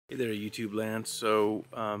Hey there, YouTube land. So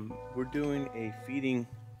we're doing a feeding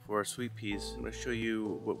for our sweet peas. I'm going to show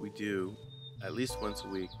you what we do. At least once a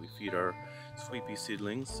week we feed our sweet pea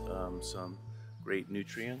seedlings some great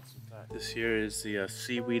nutrients. In fact, this here is the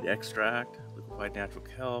seaweed extract, liquefied natural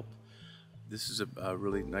kelp. This is a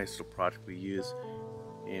really nice little product we use,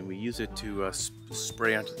 and we use it to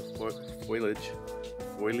spray onto the foliage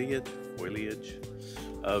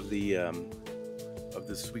of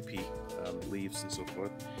the sweet pea leaves and so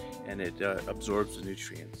forth, and it absorbs the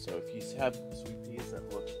nutrients. So if you have sweet peas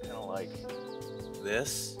that look kind of like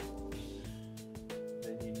this,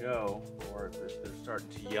 then you know, or if they're starting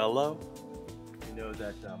to yellow, you know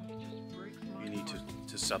that you need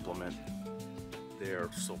to supplement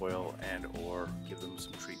their soil and or give them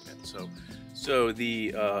some treatment. So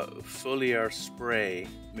the Foliar spray,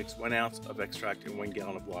 mix 1 ounce of extract in 1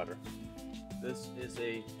 gallon of water. This is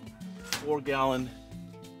a 4-gallon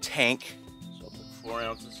tank, so I'll put 4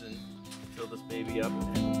 ounces in, fill this baby up.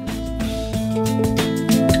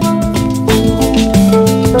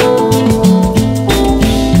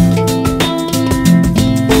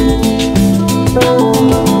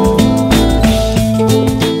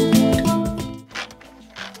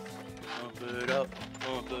 Pump it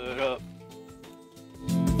up.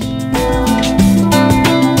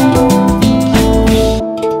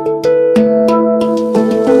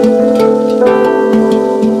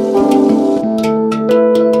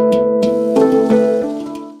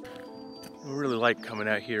 Like coming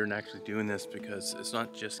out here and actually doing this, because it's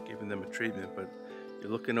not just giving them a treatment, but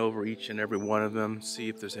you're looking over each and every one of them, see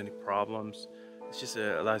if there's any problems. It just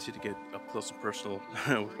allows you to get up close and personal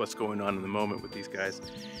with what's going on in the moment with these guys,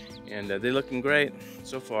 and they're looking great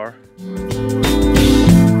so far.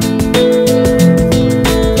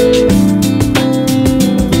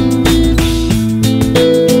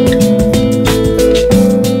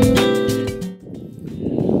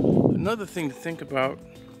 Another thing to think about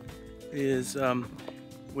is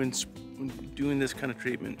when doing this kind of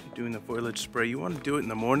treatment, doing the foliage spray, you want to do it in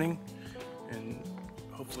the morning and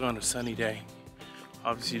hopefully on a sunny day.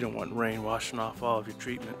 Obviously you don't want rain washing off all of your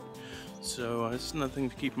treatment, so it's another thing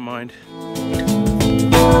to keep in mind.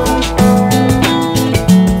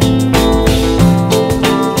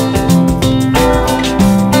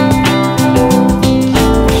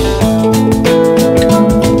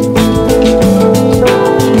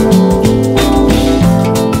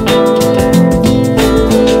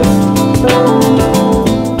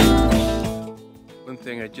 One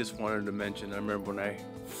thing I just wanted to mention, I remember when I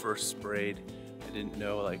first sprayed, I didn't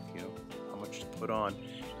know how much to put on,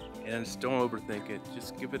 and just don't overthink it.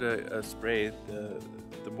 Just give it a spray.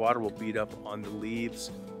 The water will bead up on the leaves,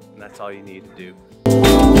 and that's all you need to do.